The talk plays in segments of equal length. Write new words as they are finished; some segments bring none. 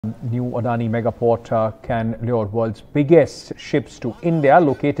new Adani megaport can lure world's biggest ships to India,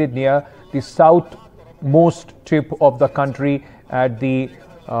 located near the southernmost tip of the country at the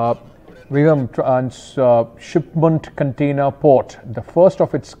Vizhinjam transshipment container port, the first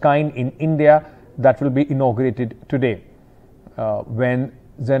of its kind in India, that will be inaugurated today. When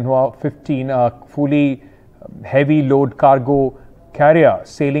Zhen Hua 15, a fully heavy load cargo carrier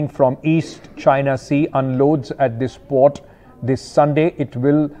sailing from East China Sea, unloads at this port this Sunday, it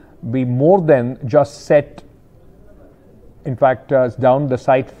will be more than just set, in fact, down the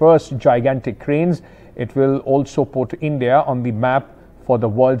site first gigantic cranes. It will also put India on the map for the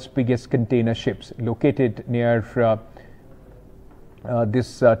world's biggest container ships, located near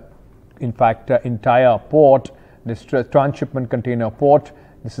this entire port, this transshipment container port.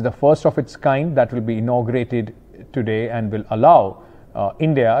 This is the first of its kind that will be inaugurated today and will allow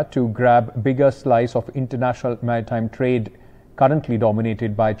India to grab bigger slice of international maritime trade currently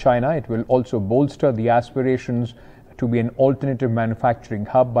dominated by China. It will also bolster the aspirations to be an alternative manufacturing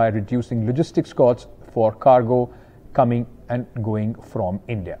hub by reducing logistics costs for cargo coming and going from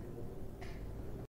India.